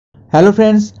Hello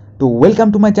friends, তো welcome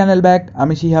to my channel back.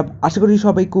 আমি শিহাব। আশা করি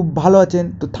সবাই খুব ভালো আছেন।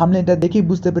 তো থাম্বনেলটা দেখেই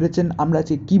বুঝতে পেরেছেন আমরা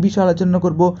আজকে কী বিষয় আলোচনা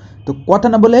করব। তো কথা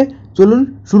না বলে চলুন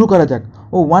শুরু করা যাক।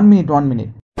 ও ওয়ান মিনিট।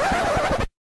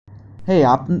 হ্যাঁ,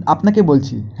 আপনাকে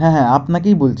বলছি, হ্যাঁ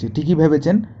আপনাকেই বলছি। ঠিকই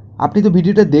ভেবেছেন, আপনি তো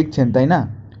ভিডিওটা দেখছেন তাই না?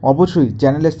 অবশ্যই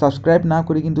চ্যানেলে সাবস্ক্রাইব না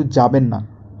করে কিন্তু যাবেন না।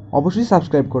 অবশ্যই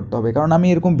সাবস্ক্রাইব করতে হবে, কারণ আমি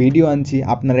এরকম ভিডিও আনছি,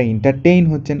 আপনারা এন্টারটেইন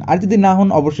হচ্ছেন। আর যদি না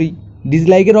হন অবশ্যই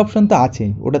ডিসলাইকের অপশন তো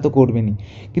আছেই, ওটা তো করবেনই।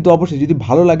 কিন্তু অবশ্যই যদি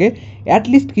ভালো লাগে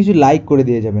অ্যাটলিস্ট কিছু লাইক করে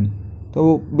দিয়ে যাবেন। তো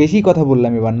বেশি কথা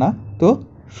বললাম এবার না, তো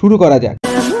শুরু করা যাক।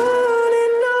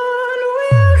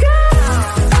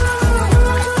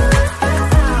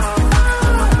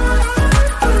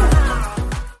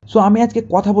 সো আমি আজকে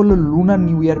কথা বললো লুনার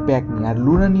নিউ ইয়ার প্যাক নিয়ে। আর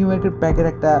লুনার নিউ ইয়ার প্যাকের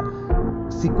একটা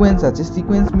সিকোয়েন্স আছে।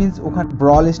 সিকোয়েন্স মিনস ওখানে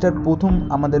ব্রলেস্টার প্রথম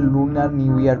আমাদের লুনার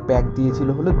নিউ ইয়ার প্যাক দিয়েছিল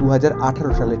হলো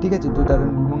 2018 সালে, ঠিক আছে? তো তারা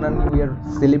লুনার নিউ ইয়ার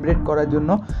সেলিব্রেট করার জন্য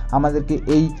আমাদেরকে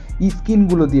এই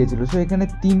স্কিনগুলো দিয়েছিল। সো এখানে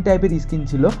 3 টাইপের স্কিন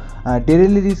ছিল।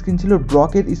 ডেরেলের স্কিন ছিল,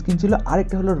 ব্রকের স্কিন ছিল,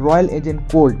 আরেকটা হলো রয়্যাল এজেন্ট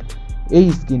কোল্ট। এই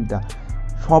স্কিনটা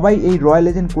সবাই, এই রয়্যাল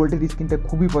এজেন্ট কোল্টের স্কিনটা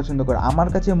খুবই পছন্দ করে। আমার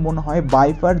কাছে মনে হয়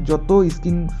বাইফার যত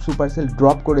স্কিন সুপারসেল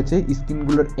ড্রপ করেছে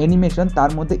স্কিনগুলোর অ্যানিমেশন,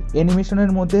 তার মধ্যে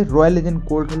অ্যানিমেশনের মধ্যে রয়্যাল এজেন্ট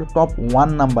কোল্ট হলো টপ 1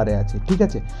 নাম্বারে আছে, ঠিক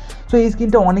আছে? সো এই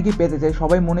স্কিনটা অনেকেই পেতে চায়,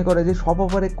 সবাই মনে করে যে সব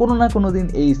অফারে কোনো না কোনো দিন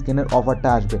এই স্কিনের অফারটা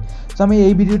আসবে। সো আমি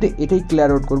এই ভিডিওতে এটাই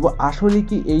ক্লিয়ার আউট করবো, আসলে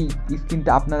কি এই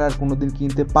স্কিনটা আপনারা আর কোনো দিন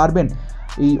কিনতে পারবেন,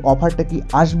 এই অফারটা কি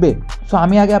আসবে। সো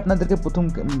আমি আগে আপনাদেরকে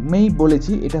প্রথমেই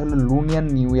বলেছি এটা হলো লুনিয়ার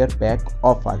নিউ ইয়ার প্যাক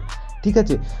অফার, ঠিক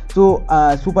আছে? তো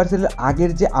সুপারসেলের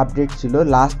আগের যে আপডেট ছিল,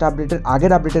 লাস্ট আপডেটের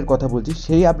আগের আপডেটের কথা বলছি,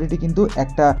 সেই আপডেটে কিন্তু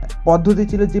একটা পদ্ধতি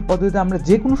ছিল, যে পদ্ধতিতে আমরা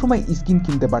যে কোনো সময় স্কিন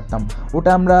কিনতে পারতাম।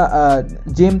 ওটা আমরা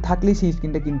জেম থাকলেই সেই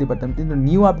স্কিনটা কিনতে পারতাম। কিন্তু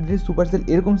নিউ আপডেটে সুপারসেল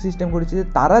এরকম সিস্টেম করেছে যে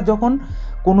তারা যখন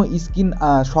কোনো স্কিন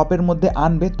শপের মধ্যে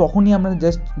আনবে তখনই আমরা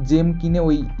জাস্ট জেম কিনে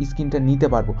ওই স্কিনটা নিতে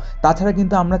পারবো। তাছাড়া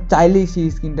কিন্তু আমরা চাইলেই সেই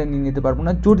স্কিনটা নিয়ে নিতে পারবো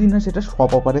না, যদি না সেটা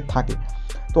শপ অফারে থাকে।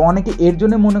 তো অনেকে এর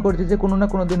জন্য মনে করছে যে কোনো না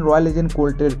কোনো দিন রয়্যাল এজেন্ট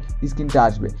কোল্টের স্কিনটা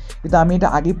আসবে, কিন্তু আমি এটা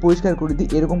আগেই পরিষ্কার করে দিই,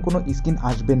 এরকম কোনো স্কিন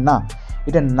আসবে না।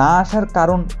 এটা না আসার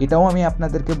কারণ এটাও আমি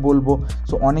আপনাদেরকে বলবো।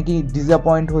 সো অনেকেই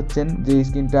ডিসঅ্যাপয়েন্ট হচ্ছেন যে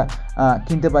স্কিনটা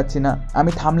কিনতে পারছি না।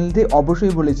 আমি থাম্বনেলতে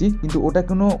অবশ্যই বলেছি, কিন্তু ওটা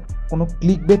কোনো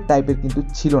ক্লিক বেট টাইপের কিন্তু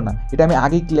ছিল না। এটা আমি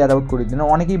আগেই ক্লিয়ার আউট করে দিই না।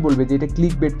 অনেকেই বলবে যে এটা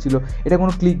ক্লিক বেট ছিল, এটা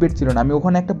কোনো ক্লিক বেট ছিল না। আমি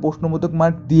ওখানে একটা প্রশ্নবোধক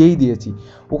মার্ক দিয়েছি,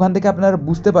 ওখান থেকে আপনারা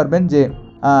বুঝতে পারবেন যে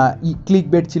ক্লিক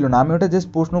বেট ছিল না। আমি ওটা জাস্ট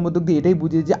প্রশ্নবোধক দিয়ে এটাই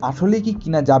বুঝিয়ে যে আসলে কি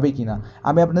কিনা যাবে কিনা।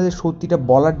 আমি আপনাদের সত্যিটা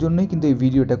বলার জন্যই কিন্তু এই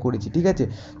ভিডিওটা করেছি, ঠিক আছে?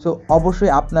 সো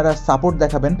অবশ্যই আপনারা সাপোর্ট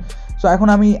দেখাবেন। সো এখন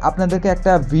আমি আপনাদেরকে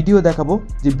একটা ভিডিও দেখাবো,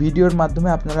 যে ভিডিওর মাধ্যমে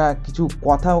আপনারা কিছু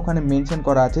কথা ওখানে মেনশন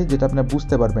করা আছে যেটা আপনারা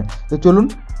বুঝতে পারবেন। তো চলুন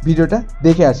ভিডিওটা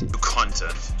দেখে আসি।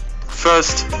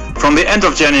 First, from the end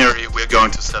of January, we're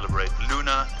going to celebrate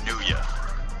Lunar New Year.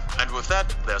 And with that,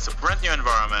 there's a brand new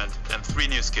environment and 3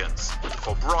 new skins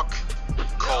for Brock,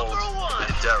 Colt,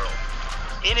 and Daryl.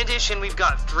 In addition, we've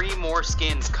got 3 more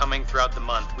skins coming throughout the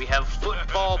month. We have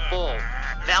Football Bull,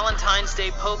 Valentine's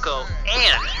Day Poco,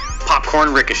 and Popcorn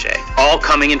Ricochet, all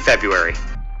coming in February.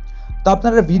 তো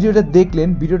আপনারা ভিডিওটা দেখলেন,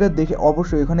 ভিডিওটা দেখে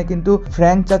অবশ্যই এখানে কিন্তু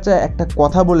Frank চাচা একটা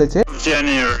কথা বলেছে,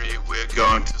 January, we're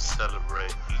going to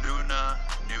celebrate Lunar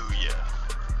New Year.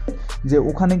 যে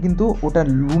ওখানে কিন্তু ওটা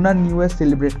লুনার নিউ ইয়ার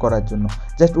সেলিব্রেট করার জন্য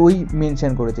জাস্ট ওই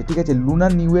মেনশন করেছে, ঠিক আছে?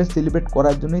 লুনার নিউ ইয়ার সেলিব্রেট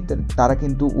করার জন্যই তারা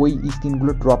কিন্তু ওই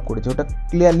স্কিনগুলো ড্রপ করেছে, ওটা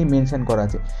ক্লিয়ারলি মেনশন করা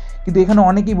আছে। কিন্তু এখানে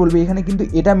অনেকেই বলবে এখানে কিন্তু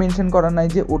এটা মেনশন করা নাই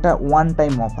যে ওটা ওয়ান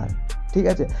টাইম অফার, ঠিক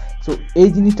আছে? সো এই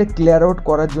জিনিসটা ক্লিয়ার আউট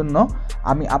করার জন্য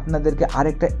আমি আপনাদেরকে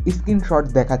আরেকটা স্ক্রিনশট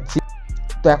দেখাচ্ছি।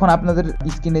 তো এখন আপনাদের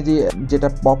স্ক্রিনে যেটা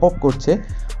পপ আপ করছে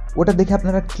ওটা দেখে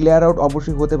আপনারা ক্লিয়ার আউট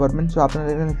অবশ্যই হতে পারবেন। সো আপনারা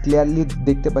এখানে ক্লিয়ারলি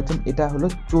দেখতে পাচ্ছেন এটা হলো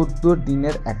 14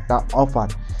 দিনের একটা অফার।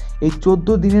 এই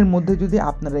 14 দিনের মধ্যে যদি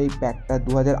আপনারা এই প্যাকটা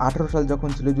 2018 সাল যখন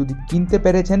ছিল যদি কিনতে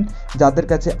পেরেছেন, যাদের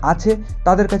কাছে আছে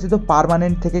তাদের কাছে তো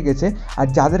পার্মানেন্ট থেকে গেছে, আর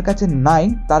যাদের কাছে নাই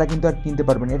তারা কিন্তু আর কিনতে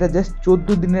পারবেন। এটা জাস্ট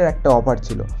 14 দিনের একটা অফার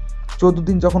ছিল। 14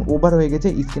 দিন যখন ওভার হয়ে গেছে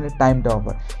স্কিনের টাইমটা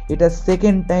অফার, এটা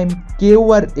সেকেন্ড টাইম কেউ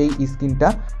আর এই স্কিনটা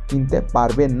কিনতে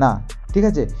পারবেন না, ঠিক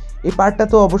আছে? এই পার্টটা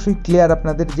তো অবশ্যই ক্লিয়ার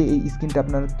আপনাদের যে এই স্কিনটা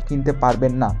আপনারা কিনতে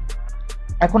পারবেন না।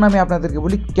 এখন আমি আপনাদেরকে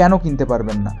বলি কেন কিনতে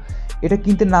পারবেন না। এটা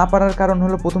কিনতে না পারার কারণ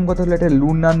হলো, প্রথম কথা হলো এটা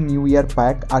লুনার নিউ ইয়ার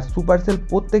প্যাক, আর সুপারসেল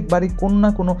প্রত্যেকবারই কোনো না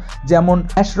কোনো, যেমন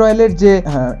ক্ল্যাশ রয়্যালের যে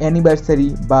অ্যানিভার্সারি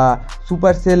বা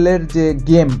সুপারসেলের যে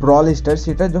গেম ব্রলেস্টার,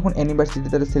 সেটা যখন অ্যানিভার্সারি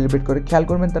তারা সেলিব্রেট করে, খেয়াল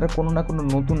করবেন তারা কোনো না কোনো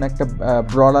নতুন একটা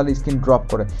ব্রলার স্কিন ড্রপ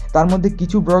করে। তার মধ্যে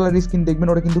কিছু ব্রলার স্কিন দেখবেন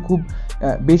ওটা কিন্তু খুব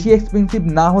বেশি এক্সপেন্সিভ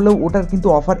না হলেও ওটার কিন্তু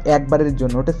অফার একবারের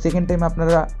জন্য, ওটা সেকেন্ড টাইম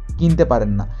আপনারা কিনতে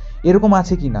পারেন না। এরকম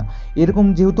আছে কি না? এরকম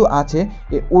যেহেতু আছে,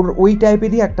 ওই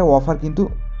টাইপেরই একটা অফার কিন্তু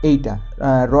এইটা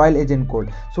রয়্যাল এজেন্ট কোল্ট।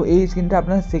 সো এই স্কিনটা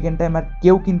আপনারা সেকেন্ড টাইম আর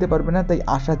কেউ কিনতে পারবে না, তাই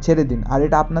আশা ছেড়ে দিন। আর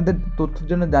এটা আপনাদের তথ্যের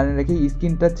জন্য জানিয়ে রাখি,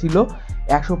 স্কিনটা ছিল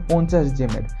 150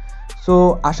 জেমের। সো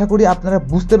আশা করি আপনারা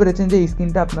বুঝতে পেরেছেন যে এই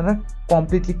স্কিনটা আপনারা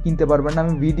কমপ্লিটলি কিনতে পারবেন না।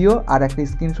 আমি ভিডিও আর একটা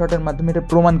স্ক্রিনশটের মাধ্যমে এটা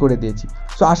প্রমাণ করে দিয়েছি।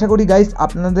 সো আশা করি গাইস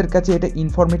আপনাদের কাছে এটা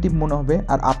ইনফরমেটিভ মনে হবে,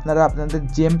 আর আপনারা আপনাদের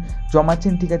জেম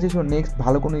জমাচ্ছেন, ঠিক আছে। সো নেক্সট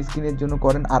ভালো কোনো স্কিনের জন্য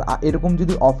করেন, আর এরকম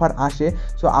যদি অফার আসে,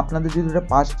 সো আপনাদের যদি এটা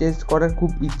পারচেজ করার খুব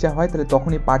ইচ্ছা হয় তাহলে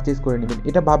তখনই পারচেজ করে নেবেন।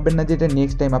 এটা ভাববেন না যে এটা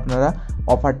নেক্সট টাইম আপনারা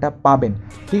অফারটা পাবেন,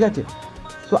 ঠিক আছে।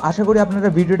 সো আশা করি আপনারা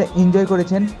ভিডিওটা এনজয়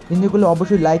করেছেন। এনজয় করলে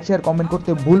অবশ্যই লাইক শেয়ার কমেন্ট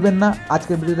করতে ভুলবেন না।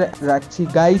 আজকের ভিডিওটা রাখছি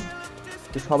গাইস,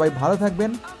 তো সবাই ভালো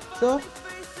থাকবেন। So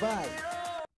by.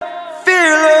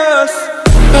 Fearless.